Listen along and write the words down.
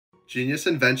Genius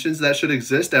inventions that should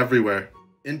exist everywhere.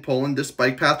 In Poland, this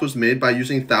bike path was made by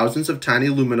using thousands of tiny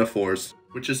luminophores,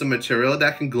 which is a material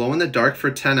that can glow in the dark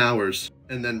for 10 hours,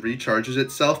 and then recharges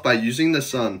itself by using the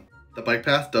sun. The bike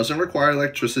path doesn't require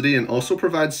electricity and also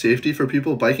provides safety for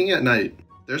people biking at night.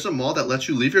 There's a mall that lets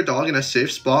you leave your dog in a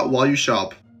safe spot while you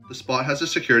shop. The spot has a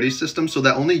security system so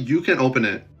that only you can open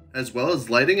it, as well as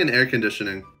lighting and air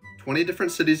conditioning. 20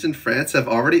 different cities in France have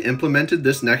already implemented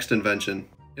this next invention.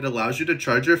 It allows you to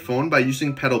charge your phone by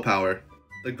using pedal power.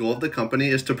 The goal of the company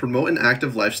is to promote an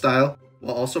active lifestyle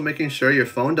while also making sure your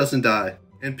phone doesn't die.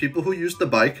 And people who use the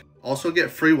bike also get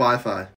free Wi-Fi.